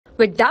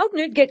With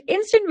Doubtnut, get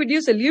instant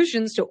video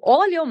solutions to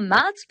all your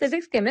maths,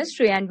 physics,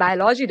 chemistry, and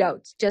biology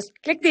doubts. Just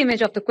click the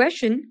image of the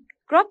question,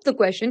 crop the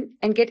question,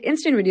 and get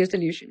instant video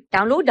solution.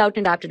 Download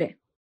Doubtnut app today.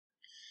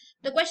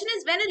 The question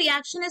is, when a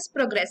reaction is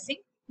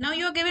progressing, now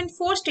you are given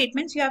 4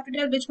 statements. You have to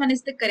tell which one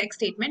is the correct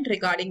statement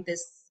regarding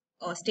this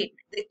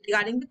statement,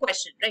 regarding the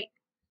question, right?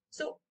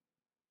 So,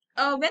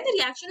 when the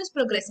reaction is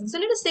progressing, so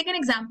let us take an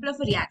example of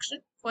a reaction.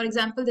 For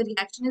example, the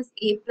reaction is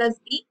A plus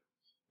B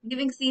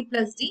giving C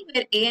plus D,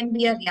 where A and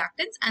B are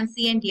reactants and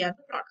C and D are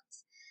the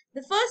products.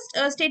 The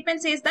first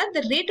statement says that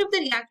the rate of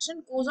the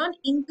reaction goes on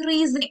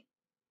increasing.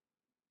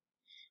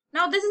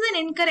 Now, this is an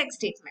incorrect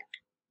statement.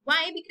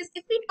 Why? Because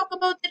if we talk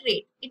about the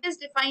rate, it is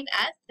defined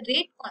as the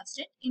rate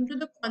constant into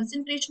the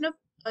concentration of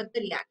the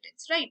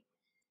reactants, right?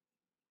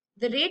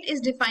 The rate is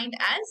defined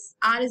as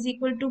R is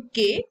equal to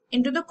K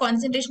into the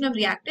concentration of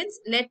reactants.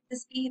 Let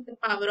this be the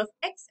power of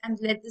X and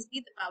let this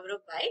be the power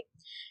of Y.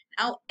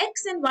 Now,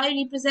 X and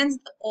Y represents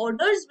the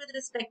orders with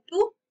respect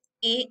to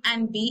A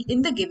and B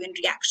in the given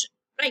reaction,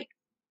 right?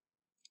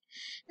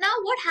 Now,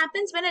 what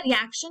happens when a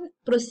reaction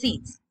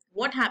proceeds?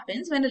 What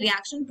happens when a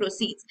reaction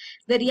proceeds?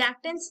 The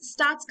reactants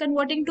starts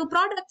converting to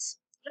products,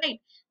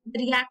 right?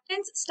 The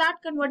reactants start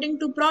converting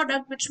to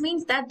product, which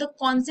means that the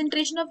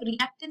concentration of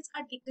reactants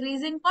are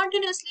decreasing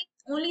continuously.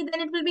 Only then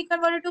it will be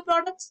converted to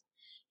products.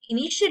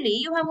 Initially,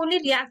 you have only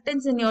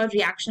reactants in your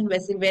reaction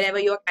vessel wherever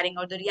you are carrying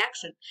out the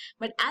reaction.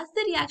 But as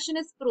the reaction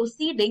is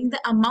proceeding,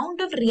 the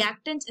amount of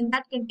reactants in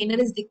that container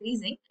is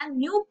decreasing and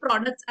new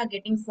products are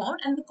getting formed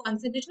and the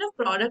concentration of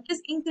product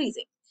is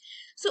increasing.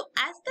 So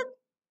as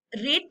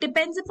the rate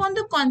depends upon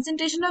the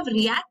concentration of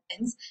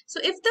reactants, so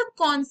if the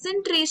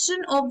concentration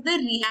of the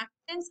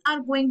reactants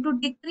are going to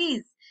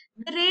decrease,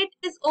 the rate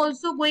is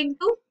also going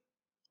to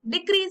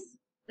decrease.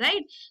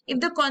 Right?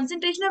 If the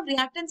concentration of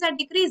reactants are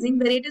decreasing,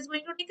 the rate is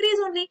going to decrease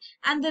only,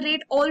 and the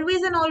rate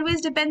always and always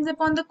depends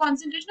upon the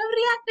concentration of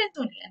reactants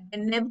only.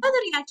 And whenever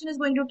the reaction is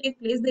going to take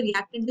place, the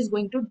reactant is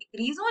going to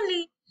decrease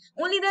only.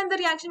 Only then the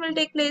reaction will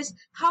take place.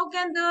 How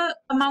can the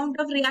amount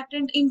of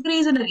reactant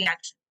increase in a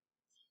reaction?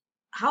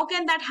 How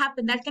can that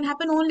happen? That can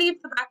happen only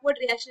if the backward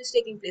reaction is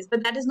taking place,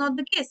 but that is not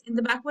the case. In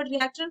the backward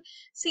reaction,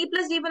 C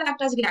plus D will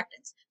act as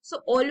reactants. So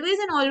always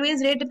and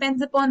always rate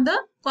depends upon the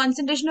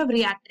concentration of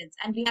reactants,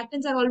 and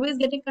reactants are always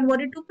getting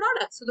converted to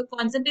products. So the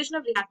concentration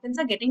of reactants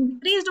are getting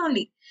decreased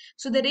only.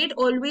 So the rate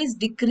always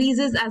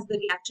decreases as the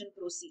reaction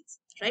proceeds,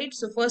 right?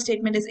 So first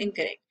statement is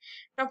incorrect.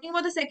 Talking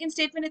about the second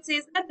statement, it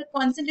says that the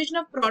concentration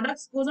of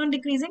products goes on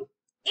decreasing.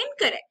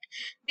 Incorrect,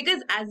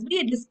 because as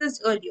we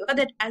discussed earlier,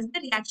 that as the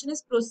reaction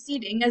is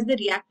proceeding, as the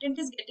reactant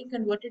is getting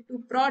converted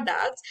to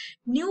products,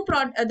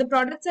 the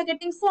products are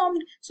getting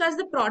formed. So as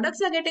the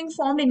products are getting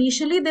formed,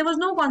 initially there was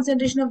no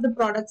concentration of the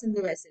products in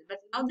the vessel, but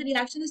now the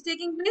reaction is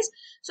taking place,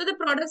 so the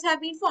products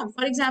have been formed.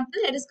 For example,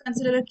 let us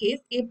consider a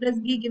case A plus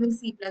B giving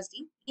C plus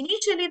D.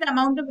 Initially the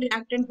amount of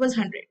reactant was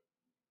 100.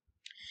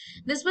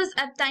 This was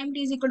at time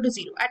t is equal to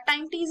 0. At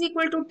time t is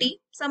equal to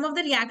t, some of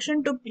the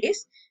reaction took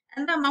place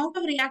and the amount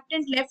of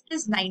reactant left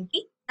is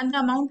 90 and the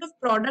amount of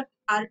product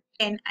are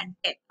 10 and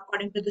 10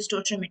 according to the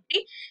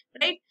stoichiometry,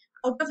 right?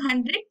 Out of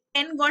 100,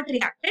 10 got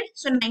reacted,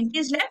 so 90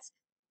 is left,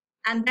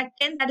 and that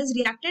 10 that is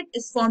reacted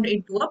is formed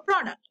into a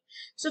product.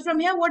 So from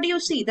here, what do you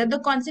see? That the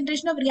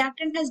concentration of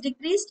reactant has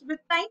decreased with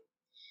time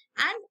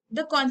and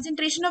the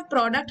concentration of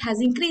product has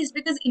increased,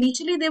 because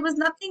initially there was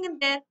nothing in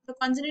there. The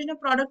concentration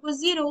of product was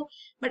 0,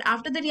 but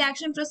after the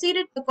reaction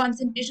proceeded, the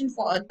concentration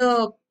for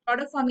the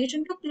product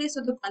formation took place,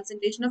 so the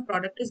concentration of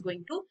product is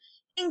going to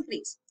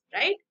increase,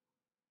 right?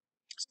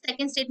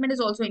 Second statement is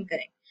also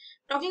incorrect.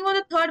 Talking about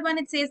the third one,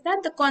 it says that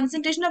the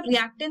concentration of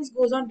reactants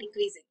goes on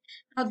decreasing.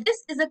 Now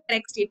this is a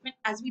correct statement,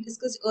 as we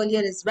discussed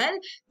earlier as well,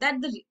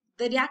 that the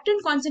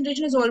reactant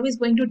concentration is always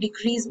going to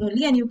decrease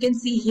only, and you can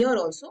see here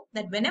also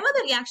that whenever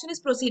the reaction is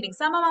proceeding,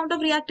 some amount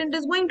of reactant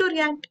is going to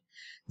react.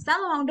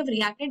 Some amount of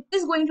reactant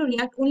is going to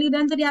react, only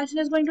then the reaction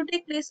is going to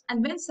take place.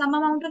 And when some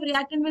amount of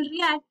reactant will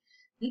react,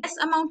 less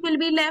amount will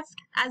be left,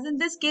 as in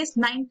this case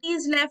 90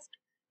 is left,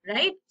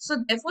 right?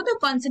 So therefore the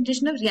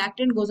concentration of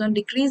reactant goes on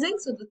decreasing.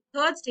 So the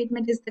third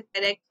statement is the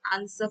correct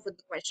answer for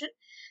the question,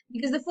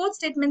 because the fourth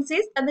statement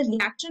says that the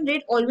reaction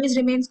rate always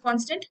remains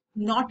constant.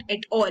 Not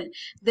at all.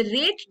 The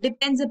rate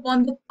depends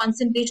upon the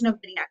concentration of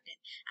the reactant,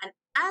 and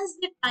as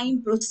the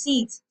time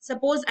proceeds,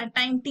 suppose at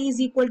time t is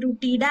equal to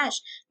t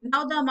dash,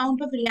 now the amount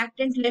of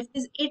reactant left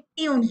is 80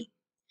 only,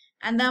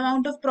 and the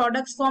amount of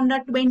products formed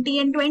are 20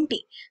 and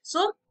 20.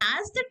 So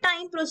as the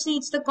time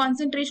proceeds, the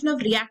concentration of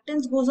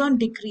reactants goes on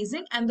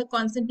decreasing and the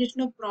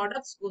concentration of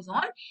products goes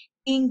on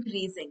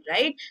increasing,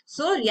 right?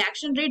 So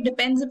reaction rate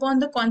depends upon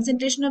the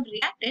concentration of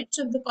reactant.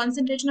 So if the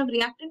concentration of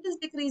reactant is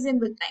decreasing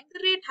with time, the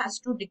rate has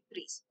to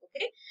decrease.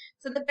 Okay,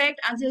 so the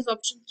correct answer is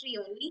option 3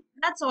 only.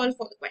 That's all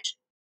for the question.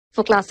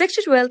 For class 6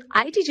 to 12,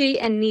 IIT JEE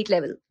and NEET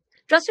level.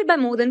 Trusted by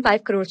more than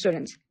 5 crore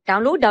students.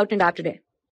 Download Doubtnut app today.